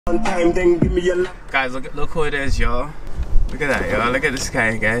Guys, look who it is, y'all. Look at that, y'all. Look at this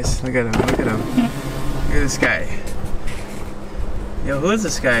guy, guys. Look at him. Look at him. Look at this guy. Yo, who is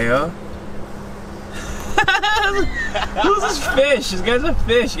this guy, yo? Who's this fish? This guy's a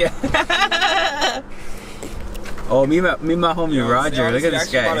fish, yeah. Oh, me and my homie Roger. Look at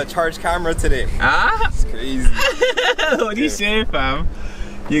this guy. On a charge camera today. Ah? It's crazy. What do you say, fam?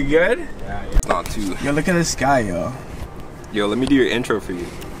 You good? Yeah, it's not too. Yo, look at this guy, yo. Yo, let me do your intro for you.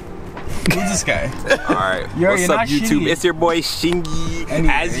 Who's this guy? Alright, what's up YouTube? It's your boy Shingy,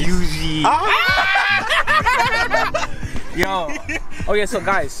 as usual. Yo, okay, so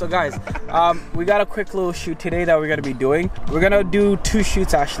guys, we got a quick little shoot today that we're gonna be doing. We're gonna do 2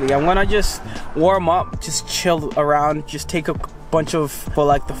 shoots actually. I'm gonna just warm up, just chill around, just take a bunch of, for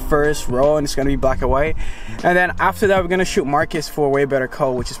like the first row, and it's gonna be black and white. And then after that, we're gonna shoot Marcus for Way Better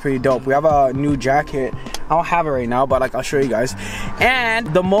Co, which is pretty dope. We have a new jacket. I don't have it right now, but like I'll show you guys. And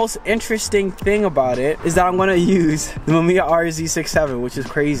the most interesting thing about it is that I'm gonna use the Mamiya RZ67, which is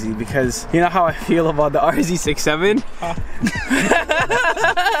crazy because you know how I feel about the RZ67.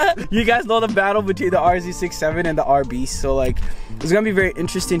 You guys know the battle between the RZ67 and the RB, so like it's gonna be very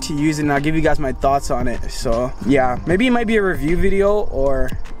interesting to use, and I'll give you guys my thoughts on it. So yeah, maybe it might be a review video, or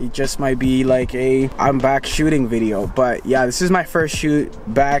it just might be like a I'm back shooting video. But yeah, this is my first shoot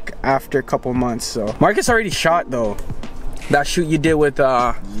back after a couple months. So Marcus already shot though. That shoot you did with you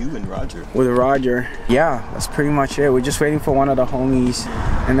and Roger. With Roger. Yeah, that's pretty much it. We're just waiting for one of the homies,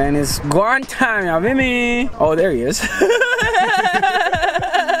 and then it's Guan time, y'all with me? Oh, there he is.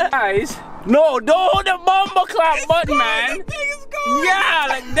 Guys, no, don't the bomber clap button, man. Yeah,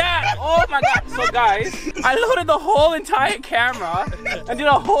 like that. Oh my god. So guys, I loaded the whole entire camera and did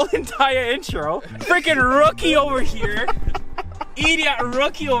a whole entire intro. Freaking rookie over here. Idiot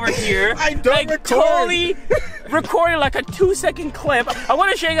rookie over here. I don't like record. Totally recording like a 2-second clip. I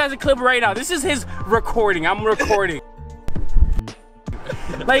want to show you guys a clip right now. This is his recording. I'm recording.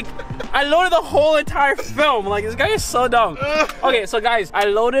 Like, I loaded the whole entire film. Like, this guy is so dumb. Okay, so guys, I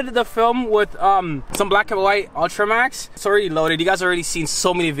loaded the film with some black and white Ultramax. It's already loaded. You guys already seen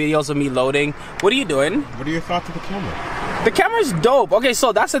so many videos of me loading. What are you doing? What are your thoughts of the camera? The camera's dope. Okay,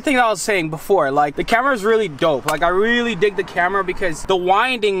 so that's the thing that I was saying before. Like, the camera's really dope. Like, I really dig the camera because the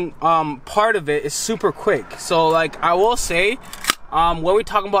winding part of it is super quick. So, like, I will say, when we're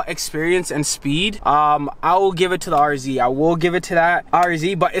talking about experience and speed, I will give it to the RZ. I will give it to that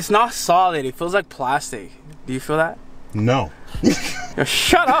RZ, but it's not solid. It feels like plastic. Do you feel that? No. Yo,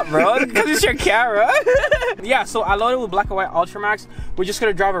 shut up, bro, because it's your camera. Yeah, so I loaded with black and white Ultramax. We're just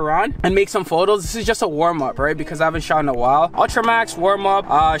gonna drive around and make some photos. This is just a warm-up, right? Because I haven't shot in a while. Ultramax,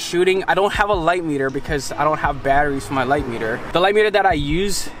 warm-up, shooting. I don't have a light meter because I don't have batteries for my light meter. The light meter that I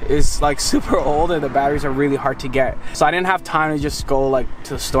use is like super old and the batteries are really hard to get. So I didn't have time to just go like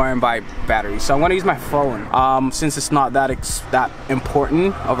to the store and buy batteries. So I'm gonna use my phone since it's not that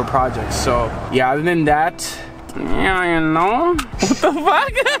important of a project. So yeah, other than that, yeah, you know, what the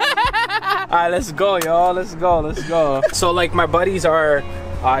fuck? Alright, let's go, y'all. Let's go. So like my buddies are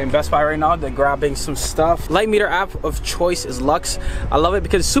in Best Buy right now. They're grabbing some stuff. Light meter app of choice is Lux. I love it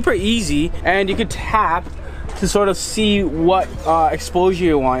because it's super easy and you can tap to sort of see what exposure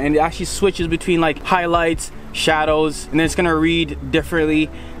you want, and it actually switches between like highlights, shadows, and then it's gonna read differently,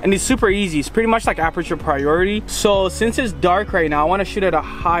 and it's super easy. It's pretty much like aperture priority. So since it's dark right now, I want to shoot at a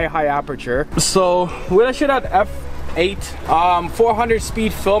high aperture. So we're gonna shoot at f8, 400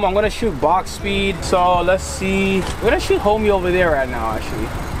 speed film. I'm gonna shoot box speed. So let's see, we're gonna shoot homie over there right now actually.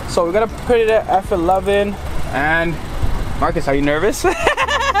 So we're gonna put it at f11. And Marcus, are you nervous?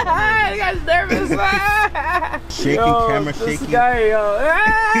 You guys nervous? Shaking, yo, camera this shaking. Guy, yo.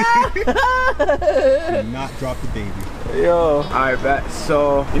 Do not drop the baby. Yo, alright, bet.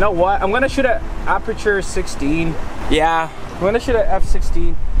 So, you know what? I'm gonna shoot at aperture 16. Yeah, I'm gonna shoot at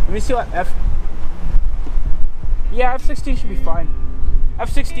f16. Let me see what yeah, f16 should be fine.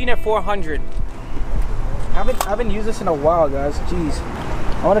 f16 at 400. I haven't used this in a while, guys. Jeez.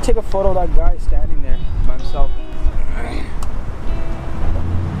 I want to take a photo of that guy standing there by himself.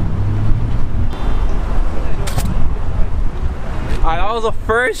 That was the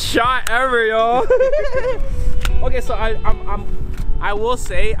first shot ever, yo. Okay, so I will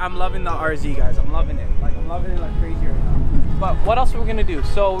say I'm loving the RZ, guys. I'm loving it. Like, I'm loving it like crazy right now. But what else are we gonna do?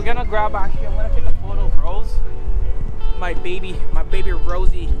 So we're gonna grab, actually, I'm gonna take a photo of Rose, my baby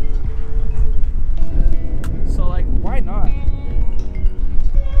Rosie. So like, why not?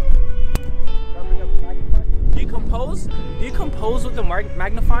 Do you compose with the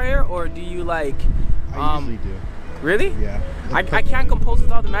magnifier, or do you like? I usually do. Really? Yeah. I can't compose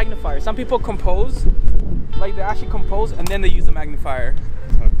without the magnifier. Some people compose, like they actually compose and then they use the magnifier.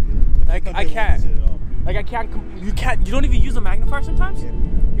 can't. Like I can't. You can't. You don't even use a magnifier sometimes. Yeah.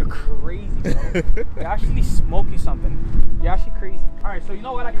 You're crazy, bro. You're actually smoking something. You're actually crazy. All right, so you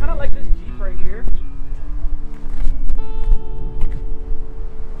know what? I kind of like this Jeep right here.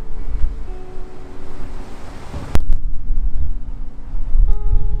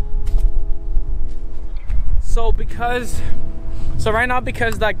 So right now,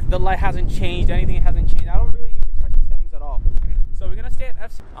 because like the light hasn't changed, anything hasn't changed, I don't really need to touch the settings at all. So we're gonna stay at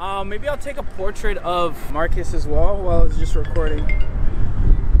F. Maybe I'll take a portrait of Marcus as well while it's just recording.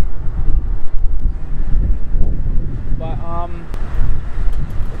 But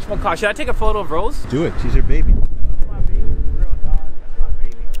whatchamacallit, should I take a photo of Rose? Do it. She's your baby. That's my baby, for real, dog. That's my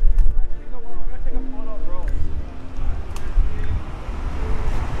baby. Actually, you know what? I'm gonna take a photo of Rose.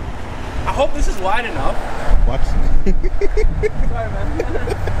 I hope this is wide enough. Watch. Sorry, man. I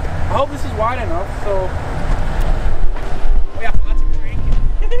hope this is wide enough, so... Oh yeah, I forgot to crank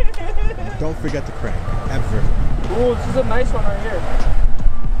it. Don't forget to crank, ever. Ooh, this is a nice one right here.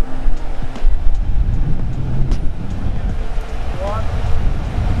 1,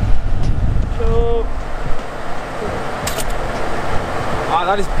 2. Ah,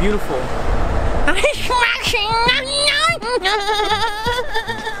 that is beautiful.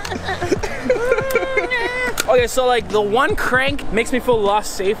 Okay, so like the one crank makes me feel a lot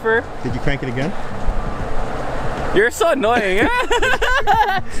safer. Did you crank it again? You're so annoying.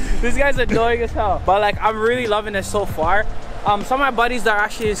 This guy's annoying as hell. But like, I'm really loving it so far. Some of my buddies that are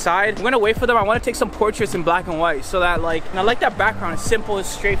actually inside, I'm gonna wait for them. I want to take some portraits in black and white, so that like, and I like that background. It's simple, it's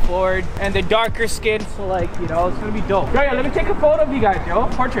straightforward, and they're darker skin, so like, you know, it's gonna be dope. Yo, let me take a photo of you guys, yo.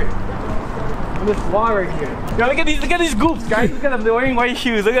 Portrait. On this wall right here. Yo, look at these goofs, guys. Look at them, they're wearing white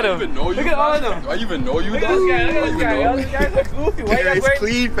shoes. Look at them. Look at all of them. Do I even know you? Look at this guy. Look at this guy. Yo, this guy's so goofy. Why you guys wearing?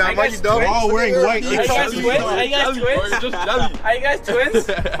 Clean, fam. Why you dumb? All wearing white. Are you guys twins? Are you guys twins? Are you guys twins?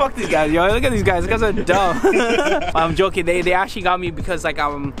 Fuck these guys, yo. Look at these guys. These guys are dumb. I'm joking. They actually got me because like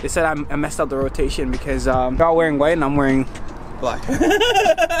they said I messed up the rotation because they're all wearing white and I'm wearing black.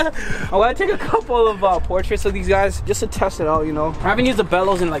 I want to take a couple of portraits of these guys just to test it out, you know. I haven't used the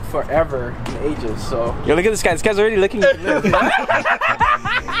bellows in like forever, in ages, so. Yo, look at this guy. This guy's already licking his lips.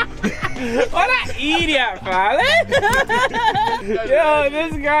 What an idiot, man. Yo,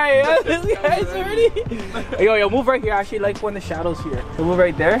 this guy's already. Yo, move right here. I actually like when the shadow's here. So move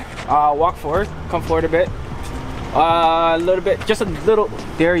right there. Walk forward. Come forward a bit. A little bit, just a little.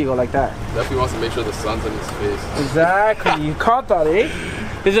 There you go, like that. Definitely wants to make sure the sun's in his face. Exactly, you caught that, eh?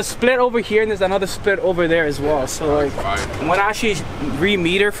 There's a split over here and there's another split over there as well. So like, I'm gonna actually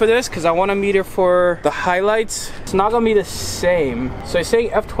re-meter for this because I want to meter for the highlights. It's not gonna be the same. So it's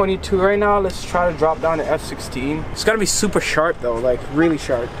saying F22 right now. Let's try to drop down to F16. It's gotta be super sharp though, like really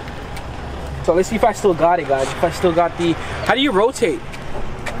sharp. So let's see if I still got it, guys. If I still got the. How do you rotate?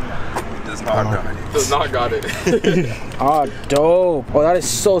 Does not got it. Oh, dope. Oh, that is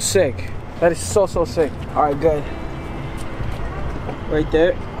so sick. That is so sick. All right, good. Right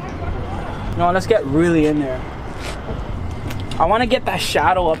there. No, let's get really in there. I want to get that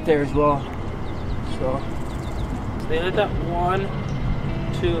shadow up there as well. So, stay like that. 1,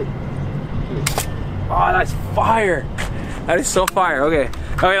 2, 3. Oh, that's fire. That is so fire. Okay.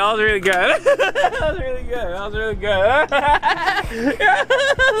 Okay, that was really good. That was really good. That was really good. That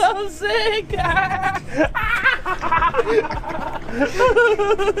was sick.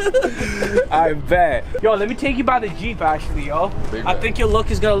 I bet. Yo, let me take you by the Jeep actually, yo. I think your look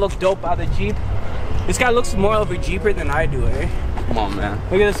is gonna look dope by the Jeep. This guy looks more of a Jeeper than I do, eh? Come on, man.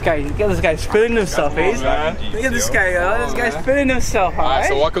 Look at this guy. Look at this guy spinning himself, eh? Look at this guy, yo. This guy's spinning himself, huh? Alright,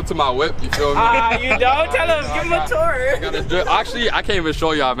 so welcome to my whip, you feel me? You don't? Tell him, give him a tour. Actually, I can't even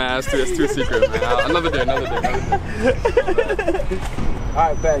show y'all, man. It's too secret, man. Another day.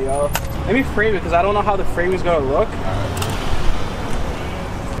 Alright, bet, yo. Let me frame it because I don't know how the frame is gonna look.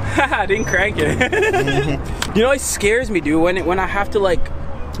 I didn't crank it. You know, it scares me, dude, when I have to like,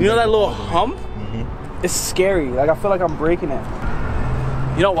 you know that little hump? It's scary. Like I feel like I'm breaking it.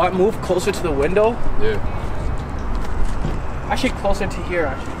 You know what? Move closer to the window. Yeah. Actually, closer to here.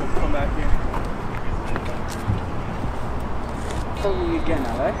 Actually, come back here. Show me again,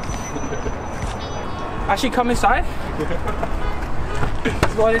 alright? Actually, come inside.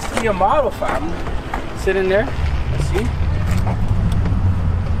 Let's go to your model, fam. Sit in there. Let's see.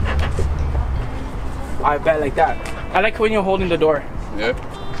 I bet like that. I like when you're holding the door. Yeah.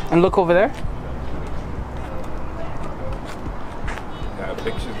 And look over there. Yeah,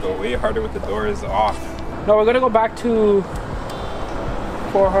 pictures go way harder with the doors off. No, we're gonna go back to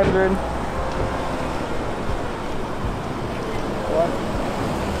 400.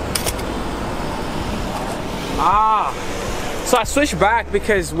 So I switched back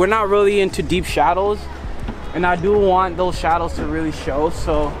because we're not really into deep shadows, and I do want those shadows to really show.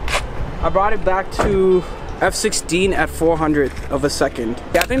 So I brought it back to f16 at 400th of a second.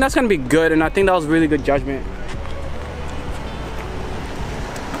 Yeah, I think that's gonna be good, and I think that was really good judgment.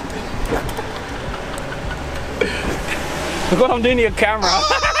 Look what I'm doing to your camera.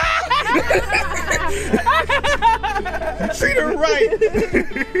 Treat her right.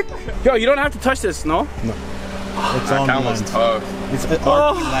 Yo, you don't have to touch this, no? No. It's on Camera's lens. tough. It's an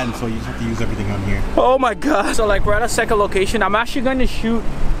RP lens, so you just have to use everything on here. Oh my god. So like we're at a second location. I'm actually going to shoot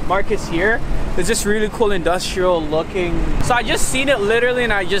Marcus here. It's just really cool industrial looking. So I just seen it literally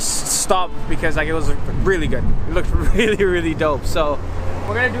and I just stopped because like it was really good. It looked really, really dope. So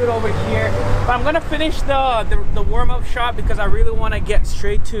we're gonna do it over here. But I'm gonna finish the warm-up shot because I really want to get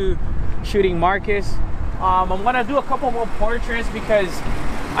straight to shooting Marcus. I'm gonna do a couple more portraits because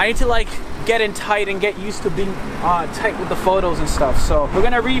I need to like get in tight and get used to being tight with the photos and stuff. So we're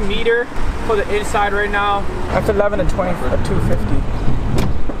gonna re-meter for the inside right now. F11 at 250.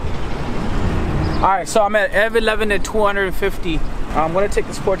 All right, so I'm at F11 at 250. I'm gonna take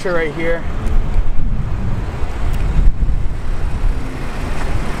this portrait right here.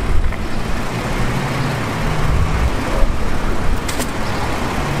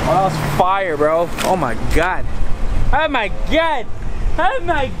 Oh, that was fire, bro. Oh my god. Oh my god. Oh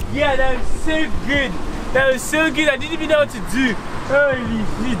my god, that was so good. That was so good. I didn't even know what to do. Holy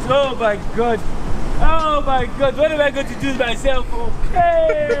shit. Oh my god. Oh my god. What am I going to do with myself?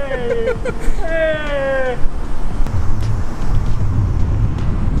 Okay. Hey.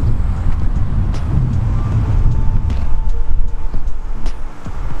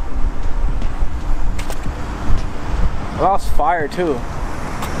 Well, that was fire too.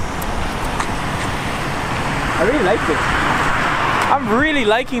 I really like this. I'm really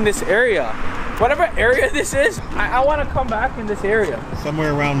liking this area. Whatever area this is, I want to come back in this area.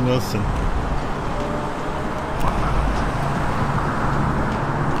 Somewhere around Wilson.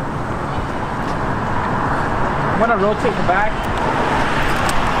 I'm gonna rotate the back.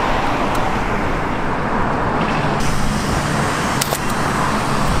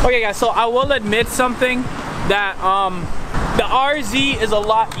 Okay guys, so I will admit something that the RZ is a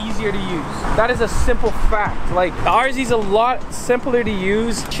lot easier to use. That is a simple fact. Like, the RZ is a lot simpler to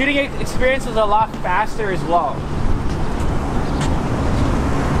use. Shooting experience is a lot faster as well.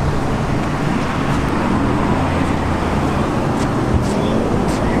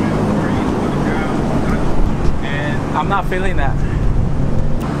 I'm not feeling that.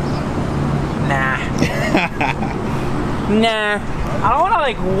 Nah. Nah. I don't want to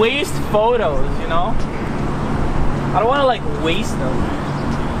like waste photos, you know? I don't want to like waste them.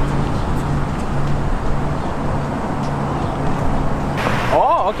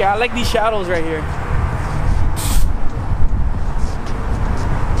 Oh, okay. I like these shadows right here.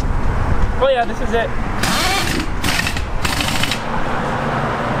 Oh yeah, this is it.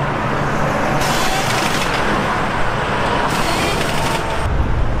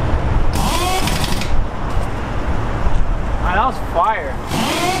 That was fire.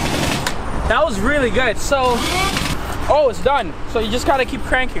 That was really good. So, oh, it's done. So you just gotta keep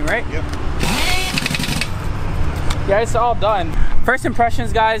cranking, right? Yep. Yeah, it's all done. First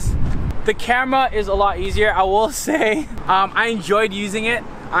impressions, guys. The camera is a lot easier, I will say. I enjoyed using it.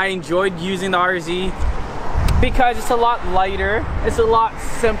 I enjoyed using the RZ because it's a lot lighter. It's a lot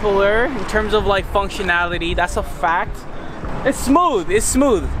simpler in terms of like functionality. That's a fact. It's smooth. It's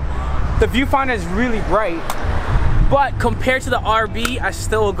smooth. The viewfinder is really bright. But compared to the RB, I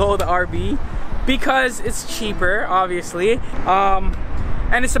still will go with the RB because it's cheaper, obviously.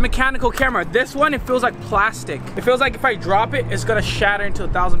 And it's a mechanical camera. This one, it feels like plastic. It feels like if I drop it, it's gonna shatter into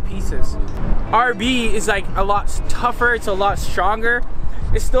 1,000 pieces. RB is like a lot tougher, it's a lot stronger.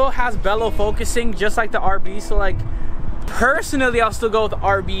 It still has bellow focusing, just like the RB. So like, personally, I'll still go with the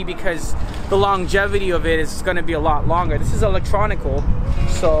RB because the longevity of it is gonna be a lot longer. This is electronical,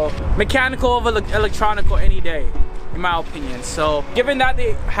 so mechanical over electronical any day, in my opinion. So given that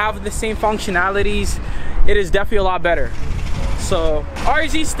they have the same functionalities, it is definitely a lot better. So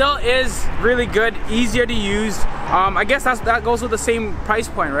RZ still is really good, easier to use. I guess that goes with the same price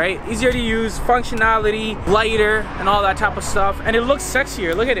point, right? Easier to use, functionality, lighter, and all that type of stuff. And it looks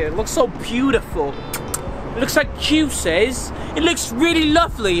sexier. Look at it. It looks so beautiful. It looks like Q says. It looks really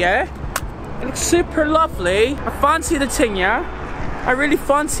lovely, yeah? It looks super lovely. I fancy the thing, yeah? I really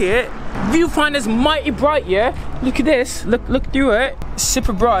fancy it. Viewfinder's mighty bright, yeah? Look at this. Look through it. It's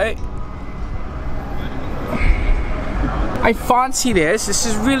super bright. I fancy this. This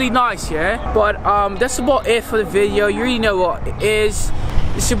is really nice, yeah? But that's about it for the video. You already know what it is.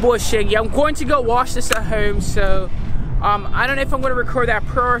 It's your boy Shingy. I'm going to go watch this at home, so I don't know if I'm gonna record that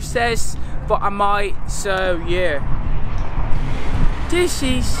process, but I might, so yeah. This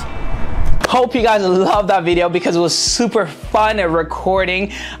is... Hope you guys loved that video because it was super fun at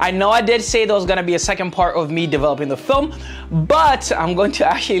recording. I know I did say there was gonna be a second part of me developing the film, but I'm going to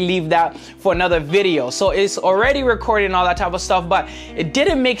actually leave that for another video. So it's already recorded and all that type of stuff, but it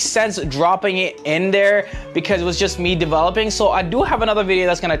didn't make sense dropping it in there because it was just me developing. So I do have another video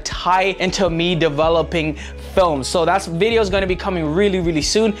that's gonna tie into me developing film. So that video is gonna be coming really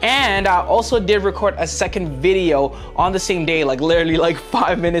soon. And I also did record a second video on the same day, like literally like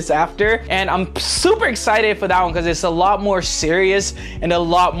 5 minutes after. And I'm super excited for that one because it's a lot more serious and a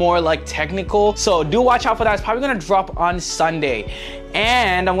lot more like technical. So do watch out for that. It's probably gonna drop on Sunday.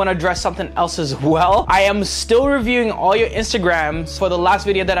 And I'm gonna address something else as well. I am still reviewing all your Instagrams. For the last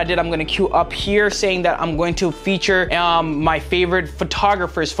video that I did, I'm gonna queue up here saying that I'm going to feature my favorite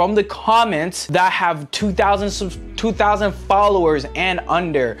photographers from the comments that have 2,000 followers and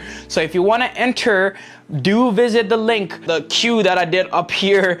under. So if you wanna enter, do visit the link, the queue that I did up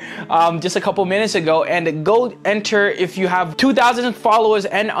here just a couple minutes ago, and go enter if you have 2,000 followers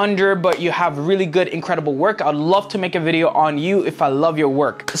and under, but you have really good, incredible work. I'd love to make a video on you if I love your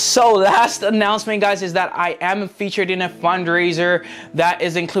work. So last announcement, guys, is that I am featured in a fundraiser that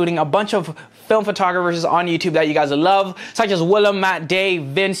is including a bunch of film photographers on YouTube that you guys love, such as Willem, Matt Day,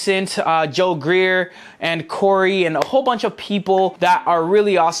 Vincent, Joe Greer, and Corey, and a whole bunch of people that are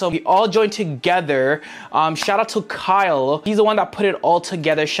really awesome. We all joined together. Shout out to Kyle. He's the one that put it all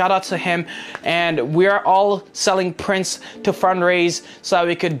together. Shout out to him. And we're all selling prints to fundraise so that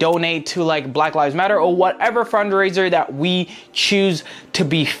we could donate to like Black Lives Matter or whatever fundraiser that we choose to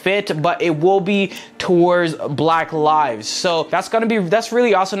be fit, but it will be towards Black lives. So that's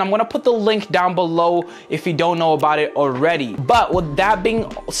really awesome. I'm gonna put the link down below if you don't know about it already. But with that being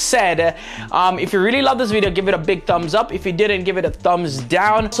said, if you really love this video, give it a big thumbs up. If you didn't, give it a thumbs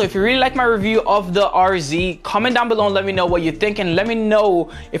down. So if you really like my review of the RZ, comment down below and let me know what you think, and let me know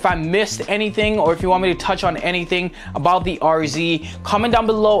if I missed anything or if you want me to touch on anything about the RZ. Comment down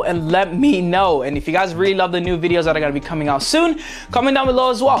below and let me know. And if you guys really love the new videos that are gonna be coming out soon, comment down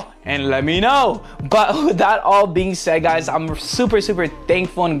below as well and let me know. But with that all being said, guys, I'm super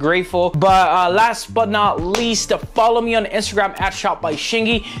thankful and grateful. But last but not least, follow me on Instagram at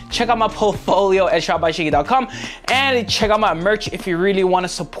shopbyshingy. Check out my portfolio at shopbyshingy.com, and check out my merch if you really want to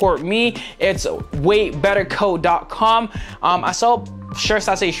support me. It's waybetterco.com. I sell shirts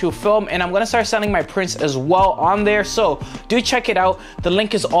that say shoot film, and I'm gonna start selling my prints as well on there, so do check it out. The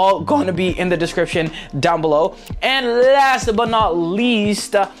link is all going to be in the description down below. And last but not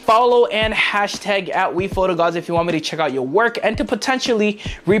least, follow and hashtag at WePhotoGods if you want me to check out your work and to potentially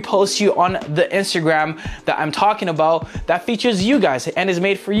repost you on the Instagram that I'm talking about that features you guys and is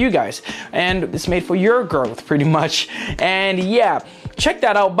made for you guys, and it's made for your growth pretty much. And yeah, check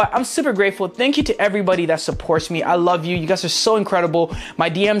that out. But I'm super grateful. Thank you to everybody that supports me. I love you. You guys are so incredible. My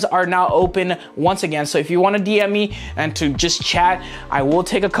DMs are now open once again, so if you want to DM me and to just chat, I will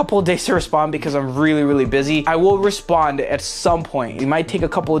take a couple of days to respond because I'm really busy. I will respond at some point. It might take a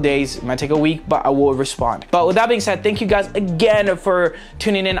couple of days, it might take a week, but I will respond. But with that being said, thank you guys again for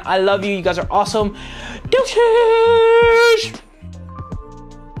tuning in. I love you. You guys are awesome. Deuces!